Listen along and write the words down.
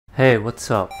Hey, what's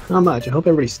up? Not much. I hope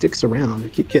everybody sticks around. I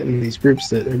keep getting these groups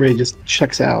that everybody just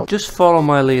checks out. Just follow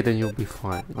my lead and you'll be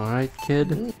fine, alright,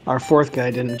 kid? Our fourth guy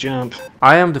didn't jump.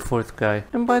 I am the fourth guy.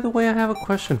 And by the way, I have a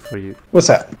question for you. What's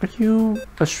that? Are you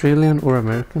Australian or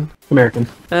American? American.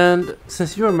 And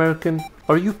since you're American,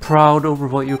 are you proud over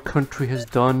what your country has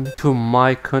done to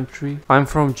my country? I'm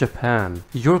from Japan.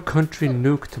 Your country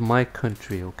nuked my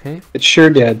country, okay? It sure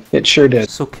did. It sure did.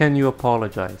 So can you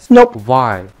apologize? Nope.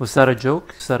 Why? Was that a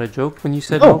joke? Is that a joke when you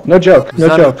said Oh, no joke. No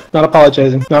that joke. Not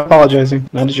apologizing. Not apologizing.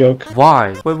 Not a joke.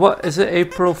 Why? Wait, what? Is it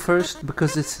April 1st?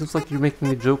 Because it seems like you're making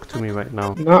a joke to me right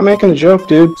now. Not making a joke,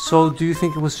 dude. So do you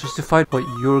think it was justified what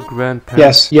your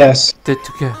grandparents Yes. did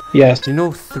to get? Yes. You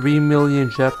know 3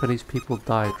 million Japanese people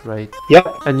died, right? Yep.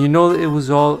 And you know it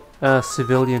was all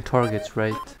civilian targets,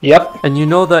 right? Yep. And you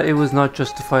know that it was not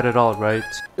justified at all, right?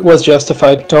 It was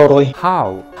justified. Totally.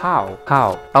 How?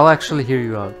 How? I'll actually hear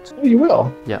you out. You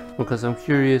will. Yeah, because I'm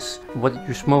curious what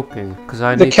you're smoking. Because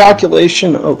I The need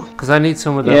calculation of... Because I need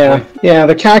some of that. Yeah,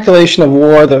 the calculation of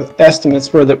war, the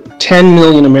estimates were that 10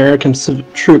 million American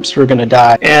troops were going to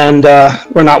die. And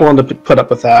we're not willing to put up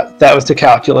with that. That was the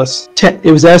calculus.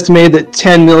 It was estimated that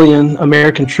 10 million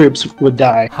American troops would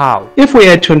die. How? If we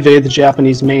had to invade the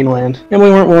Japanese mainland. And we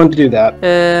weren't willing to do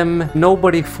that.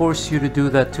 Nobody forced you to do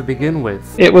that to begin with.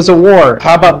 It was a war.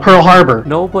 How about Pearl Harbor?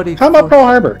 Nobody. How about Pearl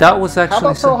Harbor? That was actually.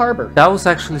 How about Pearl Harbor? That was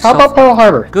actually. How about Pearl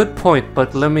Harbor? Good point,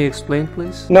 but let me explain,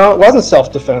 please. No, it wasn't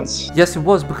self-defense. Yes, it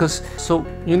was because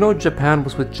you know Japan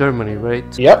was with Germany, right?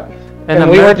 Yep. And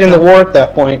we weren't in the war at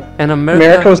that point. And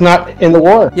America was not in the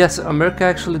war. Yes, America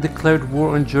actually declared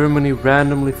war on Germany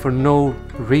randomly for no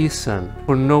reason.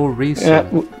 For no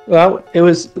reason. Well, it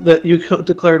was that you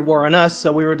declared war on us,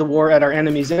 so we were the war at our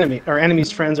enemy's enemy. Our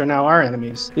enemy's friends are now our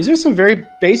enemies. These are some very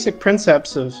basic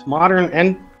principles of modern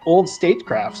and old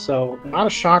statecraft, so not a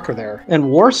shocker there.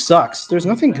 And war sucks. There's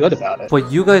nothing good about it.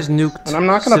 But you guys nuked. And I'm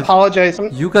not going to apologize.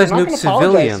 You guys nuked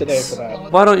civilians. Today for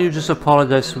that. Why don't you just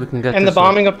apologize so we can get? And the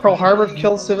bombing of Pearl Harbor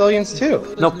killed civilians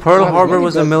too. No, Pearl Harbor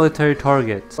was a military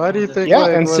target. Why do you think? Yeah,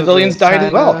 and civilians died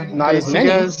as well. Not as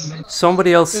many.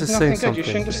 Somebody else is saying something. You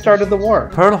shouldn't have started the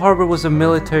war. Pearl Harbor was a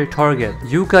military target.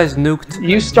 You guys nuked.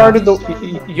 You started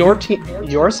your team.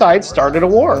 Your side started a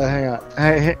war. Hang on.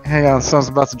 Hang on. Someone's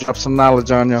about to drop some knowledge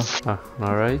on you.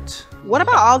 All right. What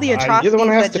about all the atrocities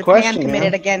that Japan committed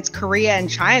man. against Korea and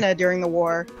China during the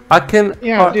war? I can.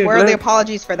 Dude, where are the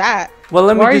apologies for that? Well,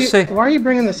 let me just say. Why are you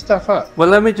bringing this stuff up? Well,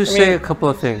 let me just say a couple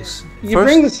of things. You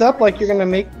bring this up like you're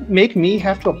gonna make me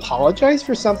have to apologize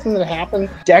for something that happened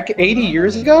 80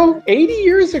 years ago? 80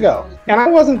 years ago. And I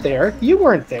wasn't there. You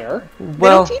weren't there.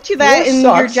 Well, they don't teach you that in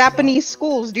your Japanese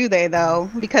schools, do they, though?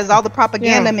 Because all the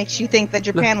propaganda makes you think that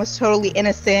Japan was totally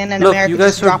innocent and America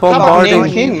just dropped the bomb on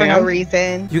you for no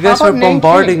reason. You guys are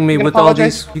bombarding me with all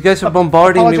these. You guys are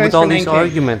bombarding me with all these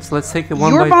arguments. Let's take it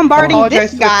one by one. You're bombarding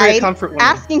this guy,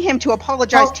 asking him to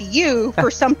apologize to you for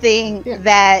something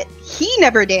that he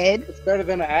never did. It's better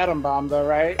than an atom bomb, though,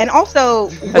 right? And also,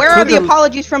 where are the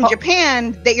apologies from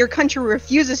Japan that your country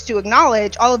refuses to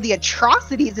acknowledge all of the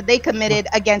atrocities that they committed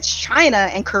against China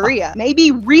and Korea?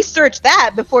 Maybe research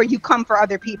that before you come for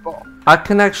other people. I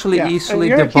can actually easily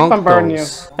debunk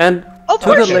those. And of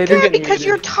course you can, because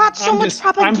you're taught so much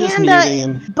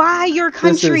propaganda by your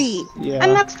country.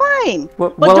 And that's fine.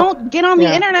 But don't get on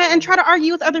the internet and try to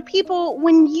argue with other people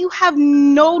when you have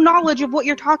no knowledge of what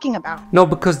you're talking about. No,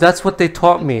 because that's what they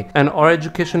taught me. And our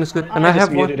education is good. And I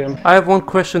have one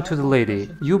question to the lady.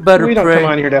 You better pray. We don't come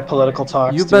on here to have political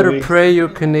talks. You better pray you're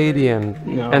Canadian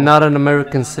and not an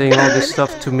American saying all this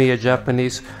stuff to me, a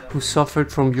Japanese who suffered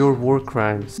from your war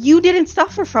crimes. You didn't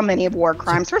suffer from any of war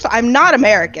crimes. First of all, I'm not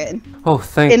American. Oh,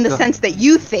 thank in the sense that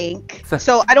you think.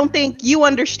 So I don't think you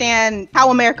understand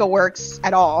how America works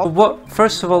at all.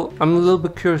 First of all, I'm a little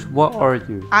bit curious. What are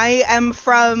you? I am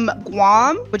from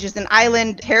Guam, which is an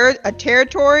island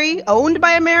territory owned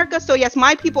by America. So yes,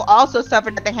 my people also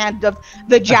suffered at the hands of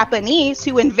the Japanese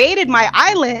who invaded my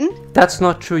island. That's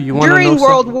not true. You want to know during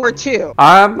World War II.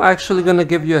 I'm actually gonna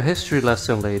give you a history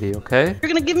lesson, lady. Okay? You're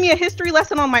gonna give me a history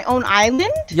lesson on my own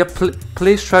island? Yeah,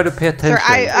 please try to pay attention.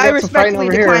 Sir, I respectfully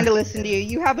decline to listen to you.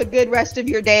 You have a good rest of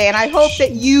your day, and I hope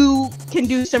that you can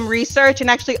do some research and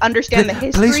actually understand the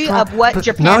history of what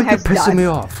Japan has done. Now you're pissing me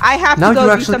off. I have to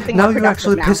go do something now you're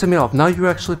actually pissing me off. Now you're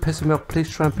actually pissing me off. Please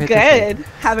try and pay attention. Good.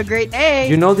 Have a great day.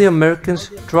 You know the Americans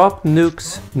dropped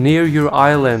nukes near your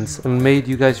islands and made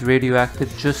you guys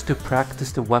radioactive just to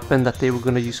practice the weapon that they were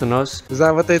gonna use on us? Is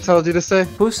that what they told you to say?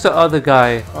 Who's the other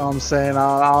guy? I'm saying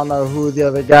I don't know who the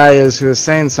other guy is who is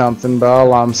saying something, but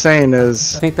all I'm saying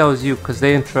is... I think that was you, because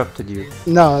they interrupted interrupted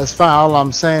you. No, it's fine. All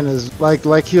I'm saying is,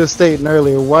 like he was stating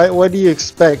earlier, what do you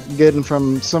expect getting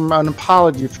from an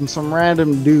apology from some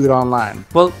random dude online?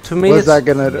 Well, to me, what's that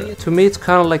gonna do? To me, it's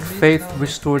kind of like faith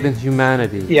restored in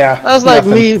humanity. Yeah, that's like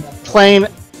me playing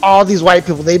all these white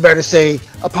people. They better say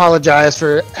apologize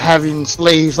for having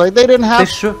slaves. Like they didn't have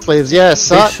slaves. Yeah,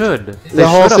 they should. The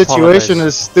whole situation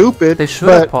is stupid. They should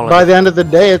but apologize. By the end of the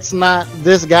day, it's not.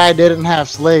 This guy didn't have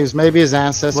slaves. Maybe his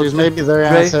ancestors. Maybe their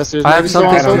ancestors. I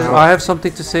have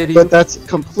something to say to you. But that's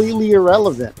completely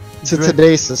irrelevant to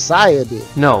today's society.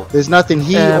 No, there's nothing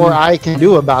he or I can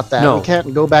do about that. No. We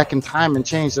can't go back in time and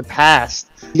change the past.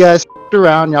 You guys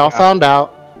around. Y'all found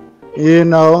out. You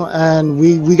know, and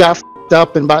we got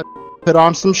up and about put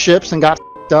on some ships and got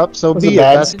up, so be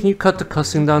it. Can you cut the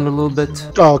cussing down a little bit?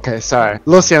 Oh, okay, sorry.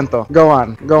 Lo siento. Go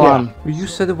on. You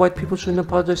said that white people shouldn't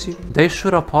apologize to you? They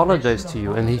should apologize to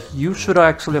you, and you should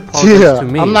actually apologize to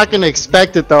me. I'm not gonna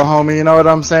expect it though, homie. You know what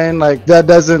I'm saying? Like that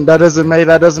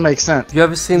doesn't make sense. You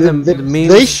ever seen the memes?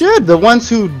 They should. The ones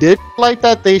who did like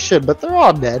that, they should, but they're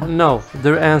all dead. No,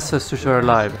 their ancestors are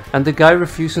alive. And the guy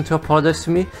refusing to apologize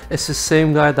to me is the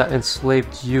same guy that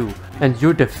enslaved you. And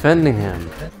you're defending him.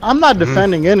 I'm not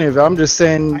defending any of it. I'm just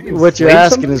saying what you're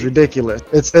asking is ridiculous.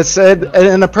 It's said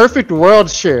in a perfect world,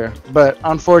 sure, but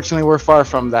unfortunately we're far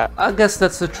from that. I guess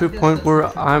that's the true point where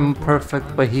I'm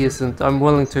perfect, but he isn't. I'm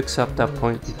willing to accept that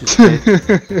point you just made.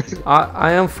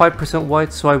 I am 5%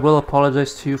 white, so I will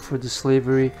apologize to you for the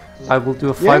slavery. I will do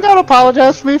a 5%. You ain't gotta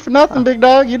apologize for me for nothing, big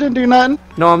dog. You didn't do nothing.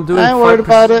 No, I'm doing. I ain't worried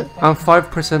about it. I'm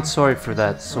 5% sorry for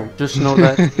that. So just know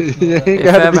that if it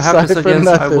ever happens again,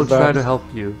 I will try to help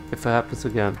you. If it happens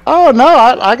again. Oh no,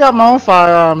 I got my own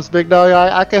firearms, big dog.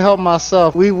 I can help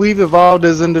myself. We've evolved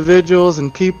as individuals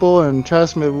and people, and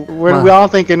trust me, we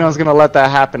don't think anyone's gonna let that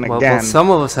happen again. Well,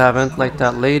 some of us haven't, like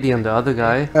that lady and the other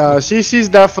guy. She's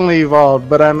definitely evolved.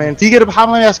 But I mean, let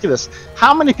me ask you this: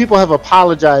 how many people have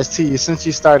apologized to you since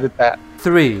you started that?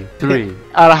 Three.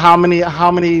 Out of how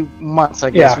many months? I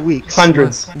guess weeks.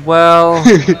 Hundreds. Well,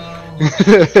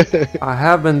 I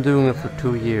have been doing it for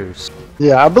 2 years.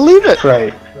 Yeah, I believe it.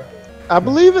 Right. I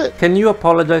believe it. Can you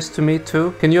apologize to me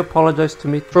too? Can you apologize to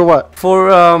me? For what?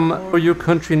 For your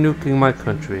country nuking my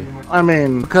country. I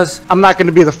mean, because I'm not going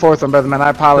to be the fourth one, brother man. I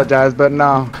apologize, but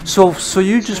no. So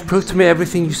you just proved to me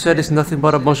everything you said is nothing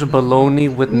but a bunch of baloney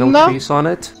with no cheese on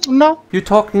it? No. You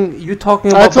talking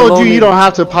about I told baloney. you don't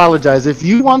have to apologize. If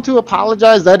you want to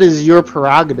apologize, that is your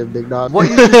prerogative, big dog. What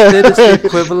you just did is the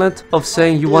equivalent of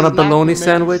saying you want a bologna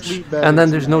sandwich and then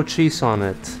there's no cheese on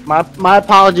it. My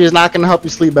apology is not going to help you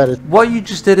sleep better. What you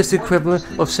just did is the equivalent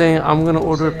of saying I'm gonna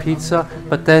order a pizza,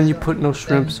 but then you put no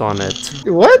shrimps on it.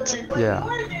 What? Yeah.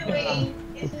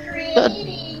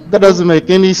 That doesn't make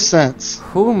any sense.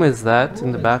 Whom is that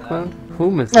in the background?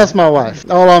 Whom is That's my wife.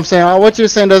 All I'm saying, what you're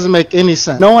saying doesn't make any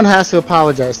sense. No one has to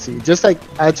apologize to you. Just like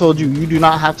I told you, you do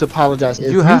not have to apologize.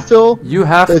 If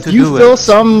you feel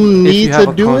some need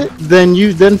to do it, then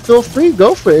feel free,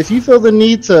 go for it. If you feel the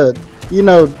need to,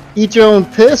 eat your own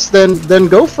piss, then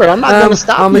go for it. I'm not gonna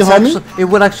stop you, homie. It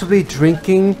would actually be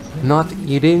drinking, not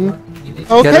eating.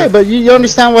 Okay, but you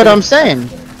understand what I'm saying.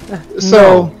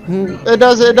 So it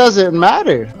doesn't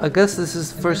matter. I guess this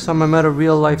is the first time I met a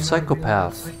real life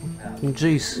psychopath.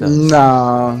 Jesus.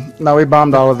 No, we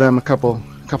bombed all of them a couple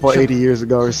 80 years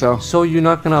ago or so. So you're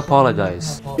not gonna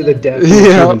apologize? The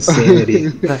definition of insanity.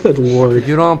 Good lord.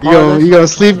 You don't apologize? You're gonna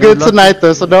sleep good tonight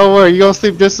though, so don't worry. You're gonna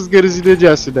sleep just as good as you did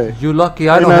yesterday. You're lucky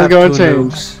I don't have 2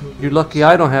 nukes. You're lucky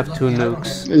I don't have 2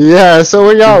 nukes. Yeah, so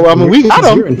are y'all. I mean, we got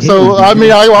them. So I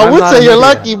mean, I would say you're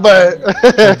lucky, but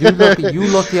you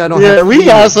lucky I don't. Yeah, we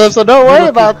got some, so don't worry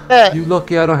about that. You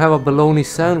lucky I don't have a bologna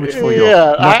sandwich for you.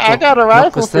 Yeah, I got a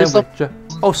rifle for some.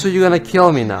 Oh, so you're gonna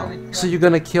kill me now? So you're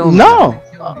gonna kill me? No,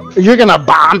 you're gonna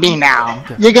bomb me now.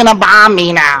 You're gonna bomb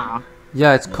me now.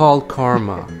 Yeah, it's called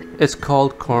karma. It's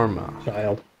called karma.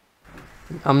 Child.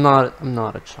 I'm not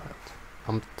a child.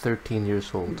 I'm 13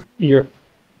 years old. You're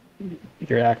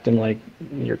acting like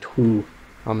you're 2.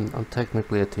 I'm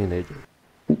technically a teenager.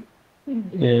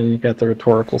 And you got the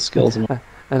rhetorical skills.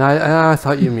 And I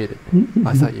thought you muted me.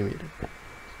 I thought you muted me.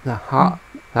 Now,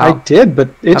 I did, but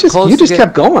you just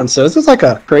kept going. So this is like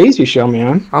a crazy show,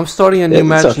 man. I'm starting a new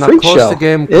match. It's a freak show.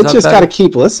 It's just got to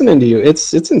keep listening to you.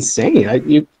 It's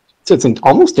insane. It's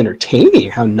almost entertaining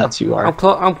how nuts you are.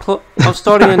 I'm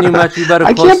starting a new match. You better.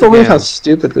 I can't believe how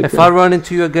stupidly. If I run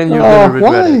into you again, you're gonna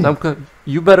regret it.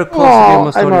 You better close the game.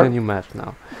 I'm starting a new match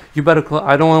now. You better close.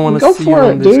 I don't want to see you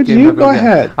in this game ever again. Go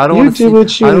ahead. I don't want to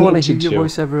see. I don't want to hear your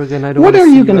voice ever again. I don't want to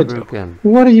see you ever again.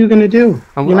 What are you gonna do?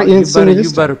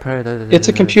 You better pray. It's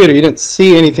a computer. You didn't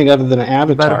see anything other than an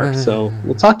avatar. So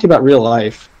we'll talk to you about real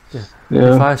life.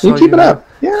 Yeah. If I saw you keep it up.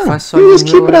 Yeah. If I saw you just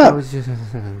keep it up.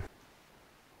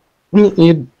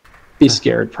 You'd be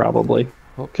scared probably,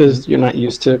 because you're not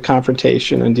used to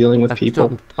confrontation and dealing with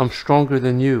people. I'm stronger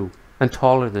than you and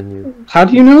taller than you. How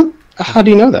do you know? How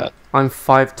do you know that? I'm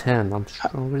 5'10". I'm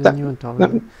stronger than you and taller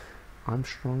than you. I'm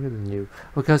stronger than you.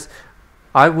 Because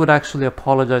I would actually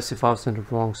apologize if I was in the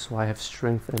wrong, so I have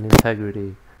strength and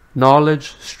integrity.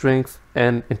 Knowledge, strength,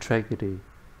 and integrity.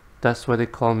 That's why they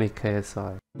call me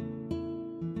KSI.